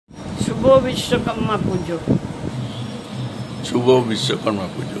শুভ বিশ্বকর্মা পুজো। শুভ বিশ্বকর্মা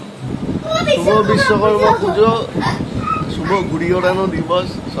পুজো। শুভ বিশ্বকর্মা পুজো, শুভ ঘুড়ি ওড়ানো দিবস,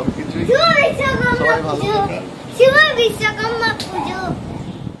 সবকিছুই সবাই ভালো থাকুন। শুভ বিশ্বকর্মা পুজো।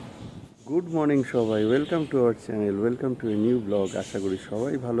 গুড মর্নিং সবাই, welcome to our channel, welcome to a new blog. আশা করি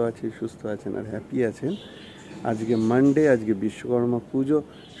সবাই ভালো আছেন, সুস্থ আছেন আর হ্যাপি আছেন। আজকে মানডে, আজকে বিশ্বকর্মা পুজো।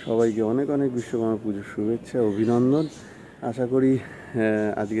 সবাইকে অনেক অনেক বিশ্বকর্মা পুজোর শুভেচ্ছা, অভিনন্দন। আশা করি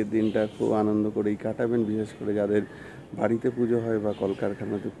আজকের দিনটা খুব আনন্দ করেই কাটাবেন, বিশেষ করে যাদের বাড়িতে পুজো হয় বা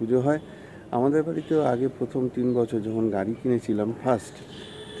কলকারখানাতে পুজো হয়। আমাদের বাড়িতেও আগে প্রথম 3 বছর যখন গাড়ি কিনেছিলাম, ফার্স্ট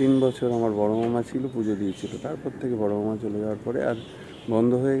 3 বছর আমার বড় মামা ছিল, পুজো দিয়েছিল। তারপর থেকে বড় মামা চলে যাওয়ার পরে আর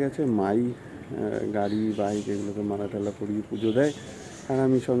বন্ধ হয়ে গেছে। মাই গাড়ি বাইক এগুলোকে মালা টালা পরিয়ে পুজো দেয়, আর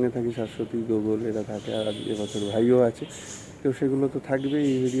আমি সঙ্গে থাকি। শাশ্বতী, গোগল এরা থাকে, আর এবছর ভাইও আছে। তো সেগুলো তো থাকবেই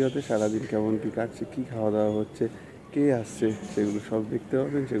এই ভিডিওতে। সারাদিন কেমন কী কাটছে, কী খাওয়া দাওয়া হচ্ছে, কে আসছে, সেগুলো সব দেখতে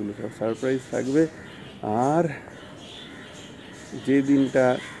পাবেন। সেগুলো সব সারপ্রাইজ থাকবে। আর যে দিনটা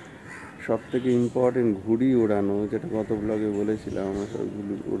সব থেকে ইম্পর্টেন্ট, ঘুড়ি ওড়ানো, যেটা গত ব্লগে বলেছিলাম, আমরা সব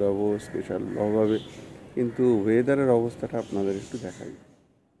ঘুড়ি উড়াবো, স্পেশাল ব্লগ হবে। কিন্তু ওয়েদারের অবস্থাটা আপনাদের একটু দেখাই।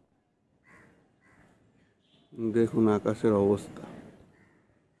 দেখুন আকাশের অবস্থা,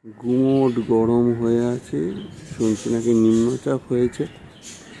 গুমোট গরম হয়ে আছে। শুনছি নাকি নিম্নচাপ হয়েছে,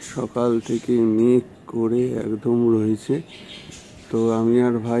 সকাল থেকে মেঘ করে একদম রয়েছে। তো আমি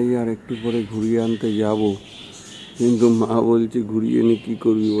আর ভাই আর একটু পরে ঘুরিয়ে আনতে যাব, কিন্তু মা বলছে ঘুরিয়ে এনে কী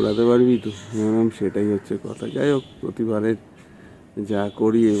করবি, ওড়াতে পারবি তো? ম্যাম সেটাই হচ্ছে কথা। যাই হোক, প্রতিবারের যা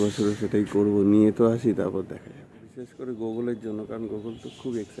করি এবছরও সেটাই করব, নিয়ে তো আসি, তারপর দেখা যাবে। বিশেষ করে গোগলের জন্য, কারণ গোগল তো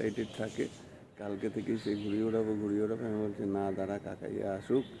খুব এক্সাইটেড থাকে। কালকে থেকেই সে ঘুড়ি ওড়াবো। আমি বলছি না দাঁড়া, কাকাইয়া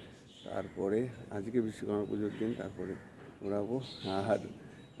আসুক, তারপরে আজকে বিশ্বকর্মা পুজোর দিন, তারপরে ওড়াবো। আর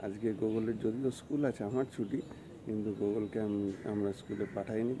আজকে গোগলের যদিও স্কুল আছে, আমার ছুটি, কিন্তু গোগলকে আমরা স্কুলে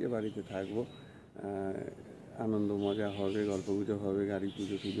পাঠাইনি, যে বাড়িতে থাকবো। আনন্দ মজা হবে, গল্প পুজো হবে, গাড়ি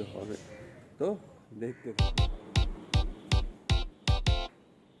পুজো টুজো হবে। তো দেখতে থাকুন।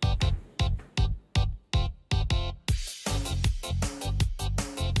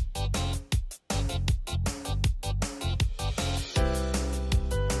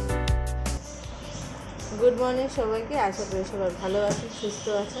 গুড মর্নিং সবাইকে। আশা করি সবাই ভালো আছেন, সুস্থ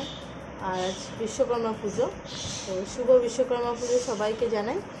আছেন। আর আজ বিশ্বকর্মা পুজো, তো শুভ বিশ্বকর্মা পুজো সবাইকে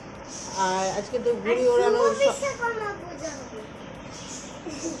জানাই। আর আজকে তো ঘুড়ি ওড়ানো,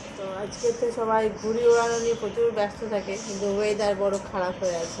 তো আজকে তো সবাই ঘুড়ি ওড়ানো নিয়ে প্রচুর ব্যস্ত থাকে, কিন্তু ওয়েদার বড় খারাপ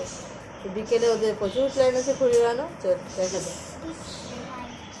হয়ে আছে। তো বিকেলে ওদের প্রচুর প্ল্যান আছে ঘুড়ি ওড়ানো, তো দেখা যায়।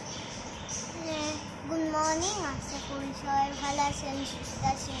 গুড মর্নিং, আশা করি সবাই ভালো আছেন, সুস্থ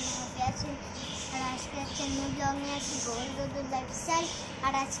আছেন, হ্যাপি আছেন। আর আজকে একটা নিউ ব্লগ নিয়ে আসছি, গোগল লাইফস্টাইল।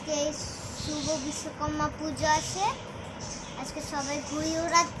 আর আজকে শুভ বিশ্বকর্মা পুজো আছে। আজকে সবাই ঘুড়ি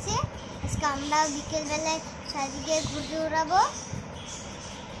ওড়াচ্ছে। আজকে আমরাও বিকেলবেলায় চারিদিকে ঘুড়ি ওড়াবো।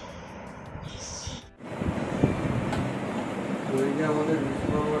 আমাদের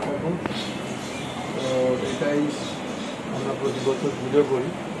বিশ্বকর্মা ঠাকুর, তো এটাই আমরা প্রতি বছর পুজো করি,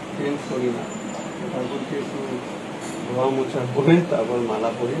 চেঞ্জ করি না। ঠাকুরকে একটু ধোয়া মোছা করে তারপর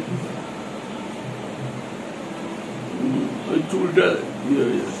মালা পরে, ওই চুলটা ইয়ে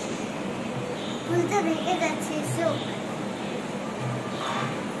হয়ে যাচ্ছে, ফুলটা ভেঙে যাচ্ছে।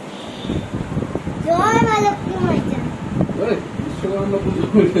 জয় মা লক্ষ্মী মাইজা। বিশ্বকর্মা পুজো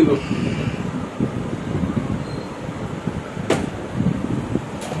করে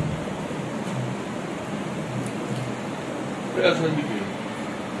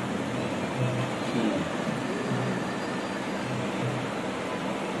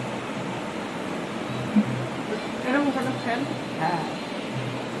হ্যাঁ,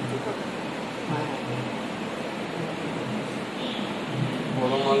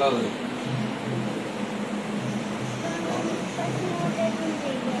 বড় মালা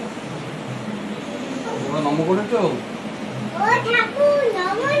নম করেছ। ও ঠাকুর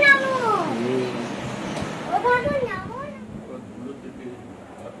নমো নমো, ও ঠাকুর নমো।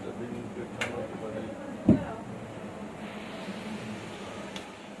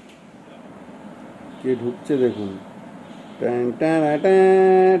 কে ঢুকছে দেখুন।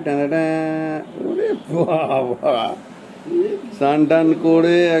 ওরে বাবা, স্নান টান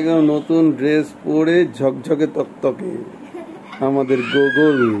করে একদম নতুন ড্রেস পরে ঝকঝকে তকতকে আমাদের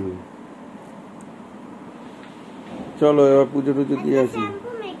গোগল। চলো এবার পুজো টুজো দিয়ে আসি।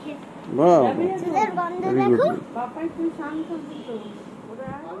 বাহ,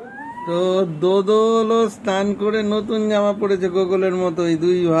 তো দোদলও স্নান করে নতুন জামা পড়েছে গোগলের মতোই,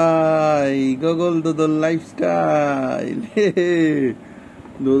 দুই ভাই। Gogol দোদল lifestyle.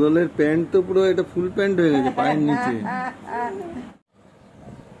 দোদলের প্যান্ট তো পুরো এটা ফুল প্যান্ট হয়ে গেছে পায়ের নিচে।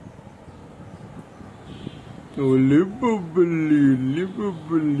 লিবলি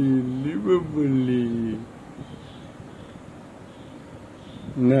লিবলি লিবলি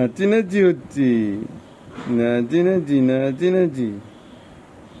নাচি নাচি হচ্ছে নাচি নাচি নাচি নাচি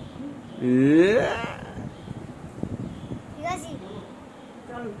ঠিক আছে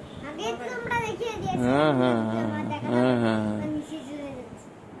আগে একটু আমরা দেখিয়ে দিয়েছি হ্যাঁ হ্যাঁ হ্যাঁ হ্যাঁ হ্যাঁ নিচে চলে যাচ্ছে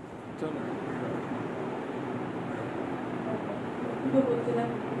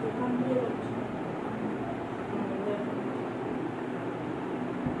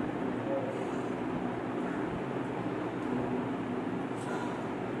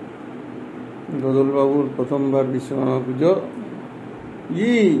গদল বাবুর প্রথমবার বিশ্বকর্মা পুজো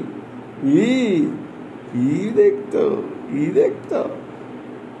ই ই ই দেখতো ই দেখতো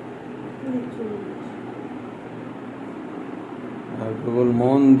আর গগল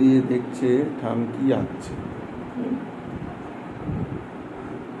মন দিয়ে দেখছে ঠাম কি আসছে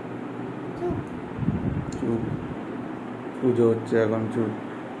চুপ পুজো হচ্ছে এখন চুপ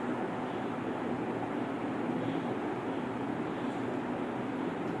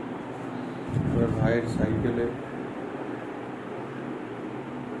ভাইয়ের সাইকেলে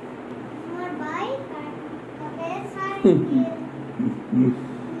আমার ভাই কাকে সাইকেল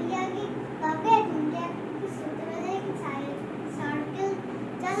মিয়াগি কাকে মিয়া ছোটবেলায় সাইকেল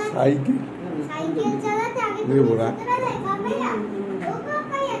চালাতে সাইকেল চালাতে আগে তুমি ছোটবেলায় কাকাইয়া ও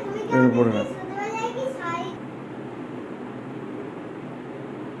কাকাইয়া তুমি কি ছোটবেলায় কি সাইকেল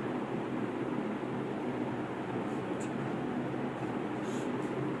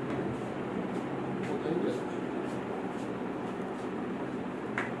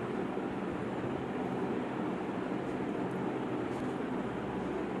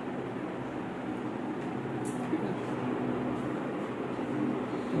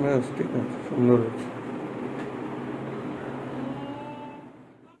ব্যাস ঠিক আছে সুন্দর হচ্ছে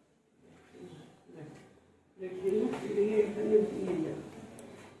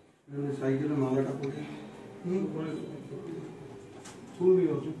সাইকেলে মালাটা পরে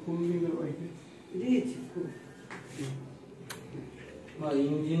ফুল দিয়ে বাইকে দিয়েছি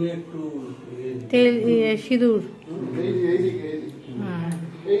ইঞ্জিনে একটু তেল সিঁদুর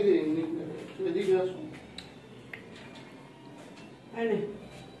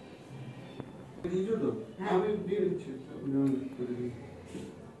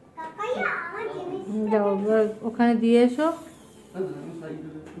কাকাইয়া আমার জিনিস যাও ওখানে দিয়ে এসো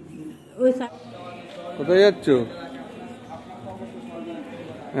ওই কোথায় যাচ্ছ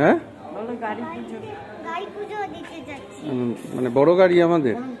হ্যাঁ গাড়ি পুজো দিতে যাচ্ছি মানে বড় গাড়ি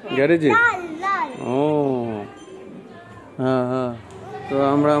আমাদের গ্যারেজে লাল লাল ও হ্যাঁ হ্যাঁ তো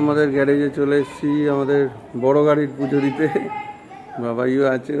আমরা আমাদের গ্যারেজে চলে এসেছি আমাদের বড় গাড়ির পুজো দিতে বাবাইও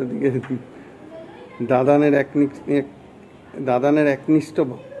আছে ওদিকে দাদানের একনিষ্ঠ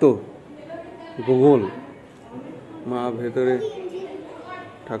ভক্ত গোগল মা ভেতরে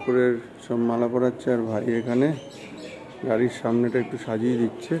ঠাকুরের সব মালা পরাচ্ছে আর ভাই এখানে গাড়ির সামনেটা একটু সাজিয়ে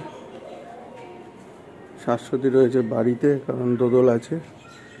দিচ্ছে শাশ্বতী রয়েছে বাড়িতে কারণ দোদল আছে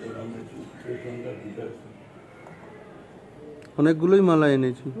অনেকগুলোই মালা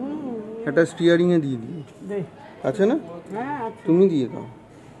এনেছি একটা স্টিয়ারিং এ দিয়ে দিই আছে না তুমি দিয়ে দাও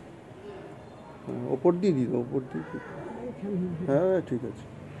ওপর দিয়ে দিই ওপর দিয়ে দিই হ্যাঁ ঠিক আছে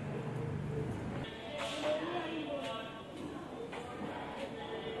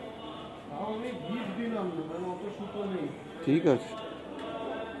ঠিক আছে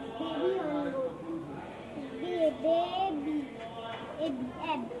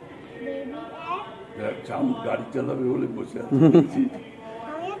গাড়ি চালাবে বলে বসে আছে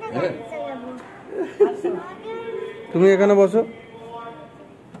তুমি এখানে বসো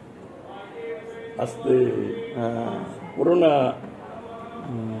আস্তে হ্যাঁ পুরো না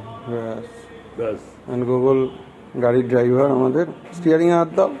ব্যাস ব্যাস গোগল গাড়ির ড্রাইভার আমাদের স্টিয়ারিং এ হাত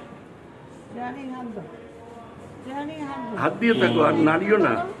দাও হাত দিয়ে থাকো আর নাড়িও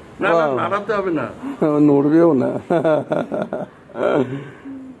না না না, নাড়াতে হবে না নড়বেও না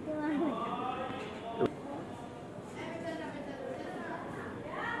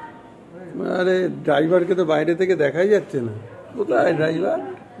আরে ড্রাইভারকে তো বাইরে থেকে দেখাই যাচ্ছে না কোথায় ড্রাইভার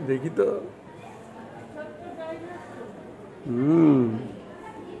দেখি তো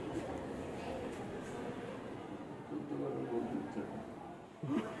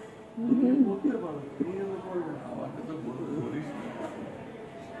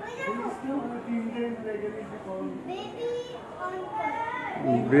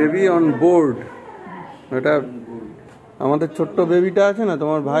বেবি অন বোর্ড এটা আমাদের ছোট্ট বেবিটা আছে না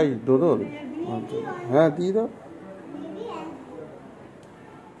তোমার ভাই দোদল হ্যাঁ দিয়ে দাও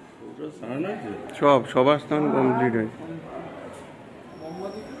সবার স্নান কমপ্লিট হয়েছে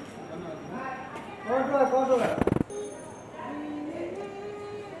এই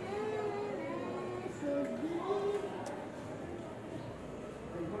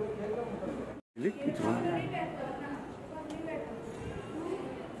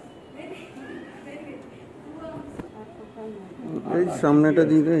সামনেটা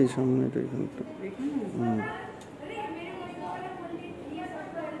দিয়ে দে, এই সামনেটা এখানটা।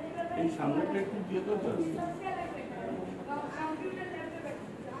 এই সামনেটা একটু দিয়ে দাও।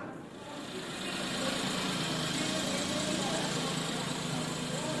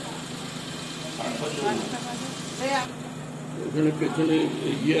 এখানে পেছনে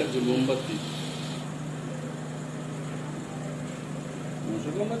ইয়ে আছে, মোমবাতি।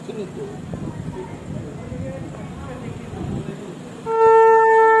 মশা কামড়াচ্ছে না তো?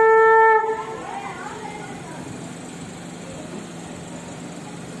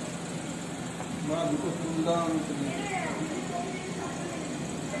 দুটো ফুল দাও।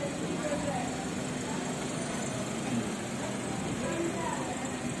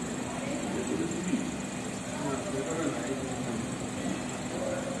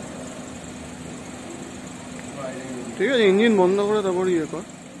 ঠিক আছে, ইঞ্জিন বন্ধ করে তারপর ইয়ে কর।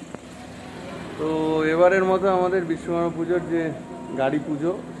 তো এবারের মতো আমাদের বিশ্বকর্মা পুজোর যে গাড়ি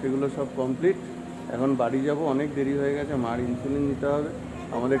পুজো সেগুলো সব কমপ্লিট। এখন বাড়ি যাব, অনেক দেরি হয়ে গেছে, মার ইনসুলিন নিতে হবে।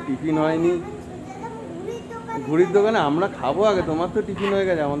 আমাদের টিফিন হয়নি, ঘুড়ির দোকানে আমরা খাবো আগে, তোমার তো টিফিন হয়ে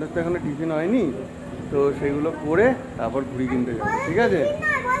গেছে, আমাদের তো এখনো টিফিন হয়নি। তো সেগুলো করে তারপর ঘুড়ি কিনতে যাবো, ঠিক আছে?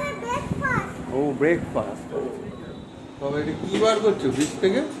 ও ব্রেকফাস্ট। তবে এটা কী বার করছো ফ্রিজ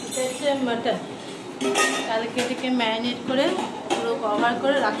থেকে? মাটন কালকে থেকে ম্যারিনেট করে পুরো কভার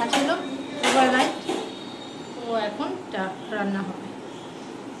করে রাখা ছিল ওভারনাইট, ও এখন রান্না হবে।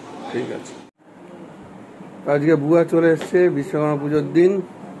 ঠিক আছে। আজকে বুয়া চলে এসছে বিশ্বকর্মা পুজোর দিন।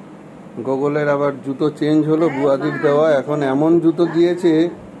 গোগলের আবার জুতো চেঞ্জ হলো, বুয়াদির দেওয়া। এখন এমন জুতো দিয়েছে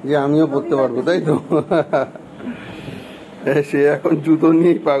যে আমিও পরতে পারবো, তাই তো? সে এখন জুতো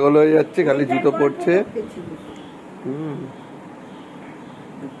নিয়েই পাগল হয়ে যাচ্ছে, খালি জুতো পরছে।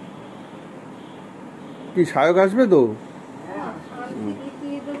 কি সায়ক আসবে তো?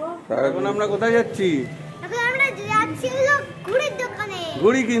 এখন আমরা কোথায় যাচ্ছি?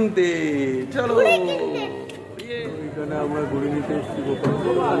 ঘুড়ি কিনতে। চলো, এখানে আমরা ঘুড়ি নিতে এসেছি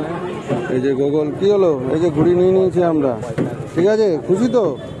গোপাল। এই যে গোগল, কি হলো? এই যে ঘুড়ি নিয়ে নিয়েছি আমরা, ঠিক আছে? খুশি তো?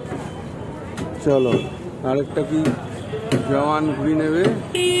 চলো, আরেকটা কি জওয়ান ঘুড়ি নেবে,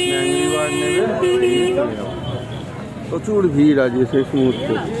 নেবে। প্রচুর ভিড় আজকে শেষ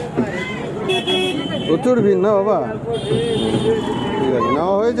মুহূর্তে, প্রচুর ভিড় না বাবা? ঠিক আছে,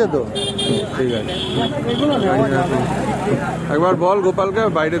 নেওয়া হয়েছে তো? ঠিক আছে, একবার বল গোপালকে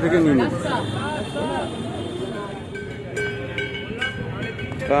বাইরে থেকে নিয়ে নিই।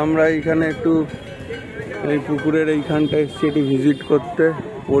 আমরা এইখানে একটু এই পুকুরের এইখানটা এসেছি একটু ভিজিট করতে,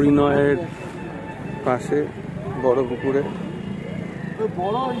 পরিণয়ের পাশে বড় পুকুরে।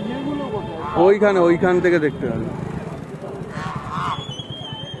 ওইখান থেকে দেখতে হবে।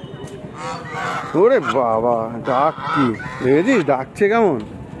 ওরে বাবা, ডাক কি দেখেছিস? ডাকছে কেমন?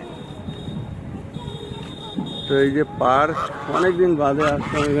 তো এই যে পার্ক, অনেকদিন বাদে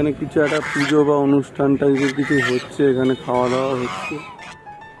আসলাম এখানে। কিছু একটা পুজো বা অনুষ্ঠান টাইপের কিছু হচ্ছে এখানে, খাওয়া দাওয়া হচ্ছে।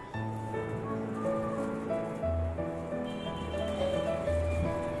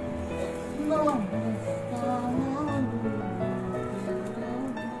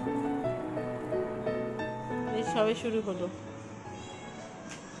 সবে শুরু হলো।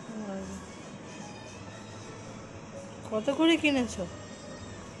 কত করে কিনেছো?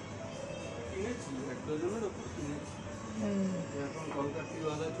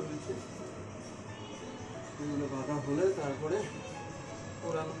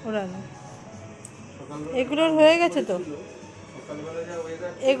 এগুলোর হয়ে গেছে তো?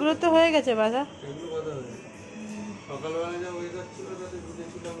 এগুলো তো হয়ে গেছে বাধা। সকালবেলা যা ওয়েদার ছিল তাতে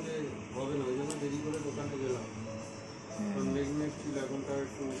বুঝেছিলাম যে হবে না, ওই জন্য দেরি করে দোকানে গেলাম। মেঘমেঘ ছিল, এখন তার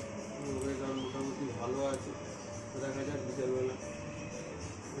একটু ওয়েদার মোটামুটি ভালো আছে। দেখা যাক বিকেলবেলা।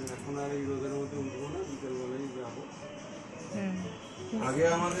 এখন আর এই রোদের মধ্যে উঠবো না, বিকেলবেলাই যাবো। আগে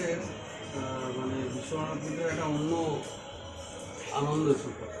আমাদের মানে বিশ্বকর্মা পুজোর একটা অন্য আনন্দ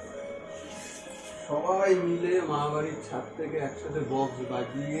ছিল। সবাই মিলে মা বাড়ির ছাদ থেকে একসাথে বক্স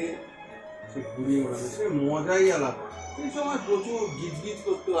বাজিয়ে সে ঘুড়ি ওড়ানো, সে মজাই আলাদা। এই সময় প্রচুর গিজগিজ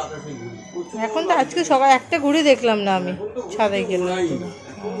করতো আকাশে ঘুড়ি। এখন তো আজকে সবাই একটা ঘুড়ি দেখলাম না আমি ছাদে গেলে।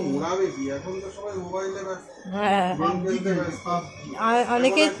 এখন ওড়াবে কি? এখন তো সবাই মোবাইলে ব্যস্ত। হ্যাঁ, খেলতে ব্যস্ত।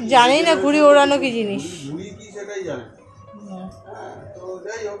 অনেকে জানেই না ঘুড়ি ওড়ানো কি জিনিস। ঘুড়ি কি সেটাই জানে। তো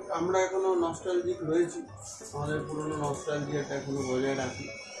যাই হোক, আমরা এখনো নস্টালজিক রয়েছি, আমাদের পুরোনো নস্টালজিয়াটা এখনো বজায় রাখি।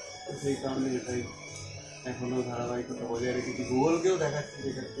 সেই কারণে এটাই এখনো ধারাবাহিকতা বজায় রেখেছি। গুগলকেও দেখাচ্ছি,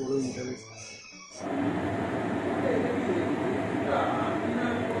 যেটা পুরো ইন্টারেস্ট। আজকে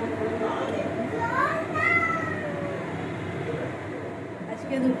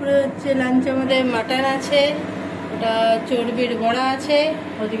দুপুরে হচ্ছে লাঞ্চ আমাদের মাটন আছে, ওটা চর্বির বড়া আছে,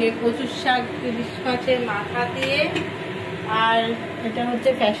 ওদিকে কচুর শাক ইলিশ মাছের মাথা দিয়ে, আর এটা হচ্ছে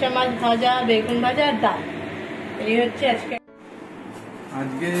ফ্যাসা মাছ ভাজা, বেগুন ভাজা আর ডাল। এই হচ্ছে আজকে।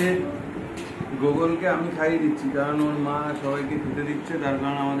 আজকে গোগলকে আমি খাইয়ে দিচ্ছি, কারণ ওর মা সবাইকে খেতে দিচ্ছে, তার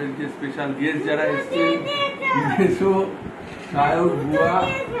কারণ আমাদের যে স্পেশাল গেস্ট যারা এসছে, মেসো, সায়ক, বুয়া,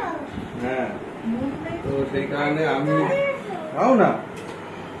 হ্যাঁ, তো সেই কারণে আমি খাও না।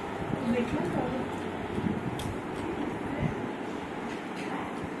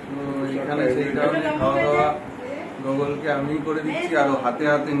 এখানে সেই কারণে খাওয়া দাওয়া গোগলকে আমি করে দিচ্ছি, আর হাতে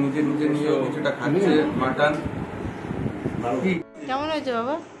হাতে নিজে নিজে নিয়েও কিছুটা খাচ্ছে মাটন। কেমন হয়েছে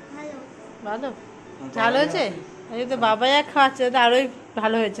বাবা? ভালো। ভালো ঝাল হয়েছে? এই তো বাবা যা খাওয়াচ্ছে তো আরোই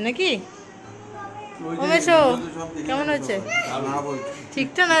ভালো হয়েছে নাকি? ওমেশো কেমন হয়েছে?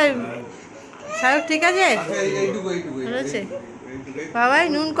 ঠিকঠাক না সায়ক? ঠিক আছে, ভালো হয়েছে। বাবাই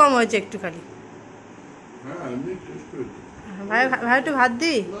নুন কম হয়েছে একটু খালি। ভাই ভাই একটু ভাত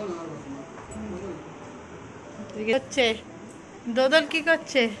দি হচ্ছে। দোদল কি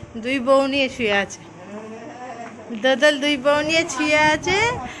করছে? দুই বউ নিয়ে শুয়ে আছে। দোদল দুই বউ নিয়ে শুয়ে আছে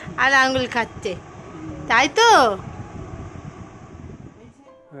আর আঙুল খাচ্ছে, তাই তো?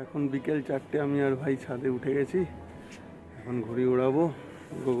 এখন বিকেল 4টে, আমি আর ভাই ছাদে উঠে গেছি, এখন ঘুড়ি উড়াবো।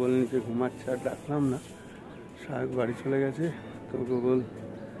 গোগল নিচে ঘুমাচ্ছে, আর ডাকলাম না, শাক বাড়ি চলে গেছে, তো গোগল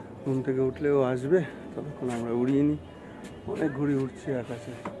ঘুম থেকে উঠলেও আসবে, ততক্ষণ আমরা উড়িয়ে নিই। অনেক ঘুড়ি উঠছে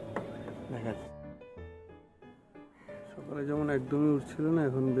আকাশে, দেখাচ্ছে। সকালে যেমন একদমই উঠছিল না,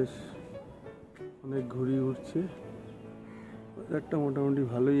 এখন বেশ অনেক ঘুড়ি উঠছে। ওয়েদারটা মোটামুটি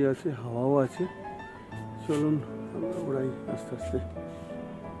ভালোই আছে, হাওয়াও আছে। চলুন আমরা উড়াই আস্তে আস্তে।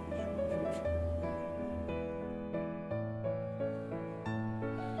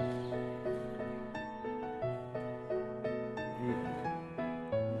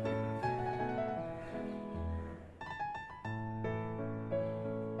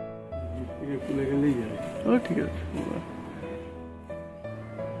 খুলে গেলেই যায়। ও ঠিক আছে,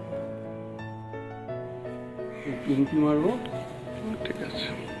 পিঙ্কি মারবো, ঠিক আছে,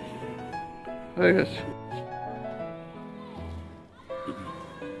 হয়ে গেছে।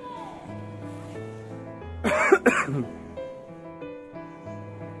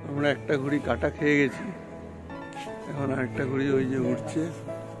 আমরা একটা ঘুড়ি কাটা খেয়ে গেছি, এখন আরেকটা ঘুড়ি ওই যে উঠছে।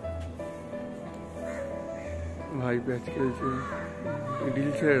 ভাই প্যাচ খেয়েছে, ডিল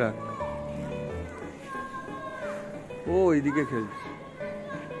ছেড়ে রাখ, ও ওইদিকে খেলছে।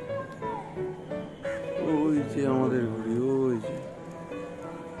 ওই যে আমাদের ঘুড়ি, ওই যে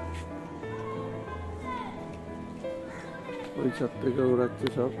ওই ছাদ থেকে ওড়াচ্ছে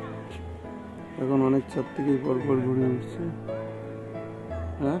সব। এখন অনেক ছাদ থেকেই পরপর ঘুরে উঠছে।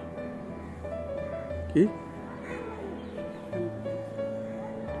 হ্যাঁ কি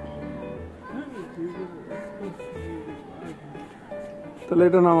তাহলে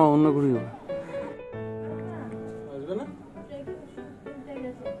এটা নামা, অন্য ঘুড়ি আসবে না।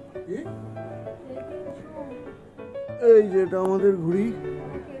 এই যে এটা আমাদের ঘুড়ি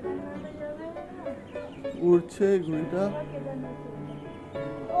উড়ছে, ঘুড়িটা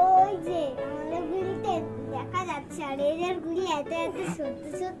ওই যে আমাদের ঘুড়িতে দেখা যাচ্ছে, আর এদের ঘুড়ি এত এত ছোট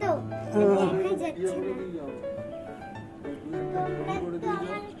ছোট দেখা যাচ্ছে না। তোমরা তো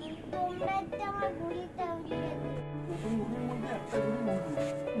আমার ঘুড়িটা উড়িয়ে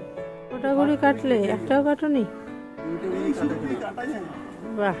ওটা ঘুড়ি কাটলে একটাও কাটনি?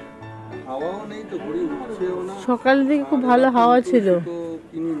 বাহ, হাওয়াও নেই তো, ঘুড়ি উঠছেও না। সকাল থেকে খুব ভালো হাওয়া ছিল।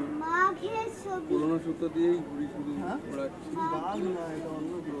 পুরোনো সুতো দিয়েই ঘুড়ি শুধু ওড়াচ্ছি।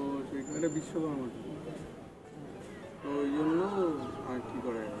 তো সেখানে বিশ্বকর্মা, তো ওই জন্য আর কি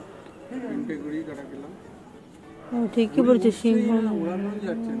করা যাবে, 3টে ঘুড়ি কাটা খেলাম। ঠিকই বলছে, সিংহ উড়ানোই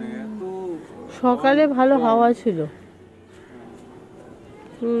যাচ্ছে না, এত সকালে ভালো হাওয়া ছিল।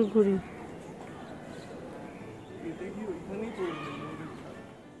 ঘুড়ি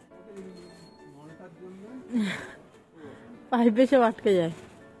পাইপে সব আটকে যায়,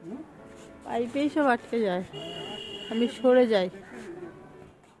 পাইপেই সব আটকে যায়, আমি সরে যাই।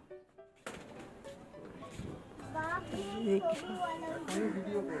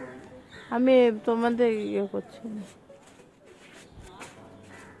 আমি তোমাদের ইয়ে করছি না।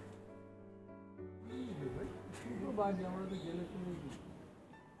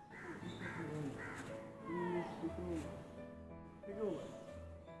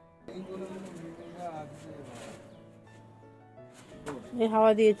 এই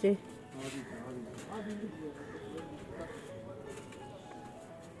হাওয়া দিয়েছে।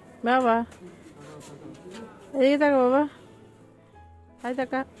 বাবা এদিকে তাকা বাবা, হাই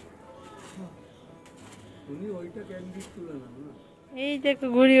তাকা। এই দেখো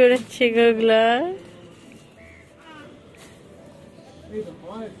ঘুড়ি ওড়াচ্ছে গোগলা।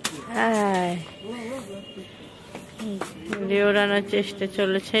 ঘুড়ি ওড়ানোর চেষ্টা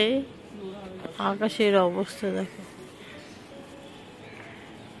চলেছে। আকাশের অবস্থা দেখো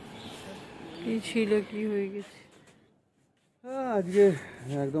কি ছিল কি হয়ে গেছে। আজকে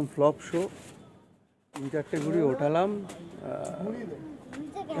একদম ফ্লপ শো। 3-4টে ঘুড়ি ওঠালাম,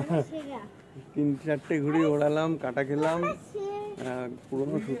 3-4টে ঘুড়ি ওড়ালাম, কাটা খেলাম,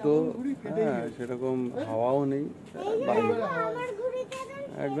 পুরোনো সুতো, সেরকম হাওয়াও নেই,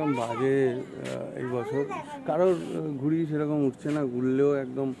 একদম বাজে এই বছর। কারোর ঘুড়ি সেরকম উঠছে না, ঘুরলেও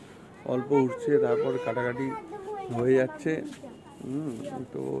একদম অল্প উঠছে, তারপর কাটাকাটি হয়ে যাচ্ছে।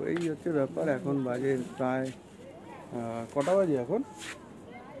 তো এই হচ্ছে ব্যাপার। এখন বাজে প্রায় কটা বাজে এখন?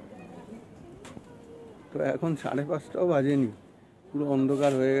 তো এখন 5:30টাও বাজেনি, পুরো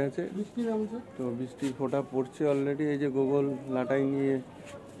অন্ধকার হয়ে গেছে। তো বৃষ্টির ফোঁটা পড়ছে অলরেডি। এই যে গোগল লাটাই নিয়ে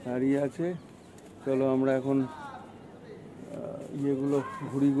দাঁড়িয়ে আছে। চলো আমরা এখন ইয়েগুলো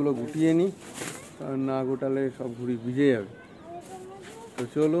ঘুড়িগুলো গুটিয়ে নিই, কারণ না গোটালে সব ঘুড়ি ভিজে যাবে। তো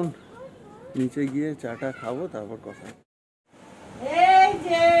চলুন নিচে গিয়ে চাটা খাবো, তারপর কথা। এই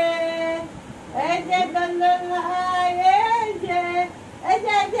যে এই যে দন্দন ভাই, এই যে এই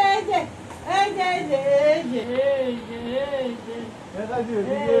যে এই যে এই যে এই যে এই যে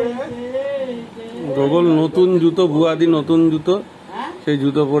গোগল নতুন জুতো, বুয়াদি নতুন জুতো, সেই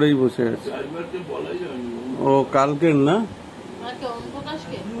জুতো পরেই বসে আছে। ও কালকের না?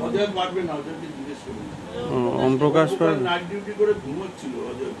 ওমপ্রকাশ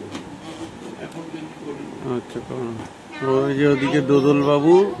আচ্ছা, ওই যে ওদিকে দোদল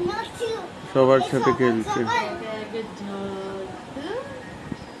বাবু সবার সাথে খেলছে।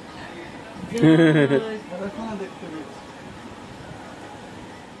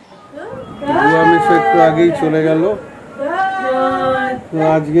 বুয়ামিশো একটু আগেই চলে গেল।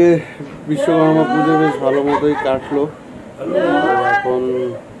 আজকে বিশ্বকর্মা পুজো বেশ ভালো মতোই কাটলো। এখন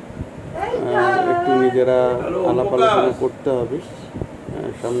একটু নিজেরা আলাপ আলোচনা করতে হবে,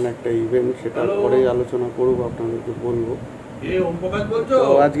 সামনে একটা ইভেন্ট, সেটার পরেই আলোচনা করবো, আপনাদেরকে বলবো। তো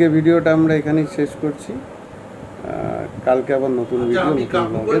আজকে ভিডিওটা আমরা এখানেই শেষ করছি। কালকে আবার নতুন ভিডিও, নতুন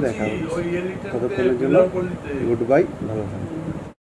ব্লগে দেখা হচ্ছে। ততক্ষণের জন্য গুড বাই, ভালো থাকবেন।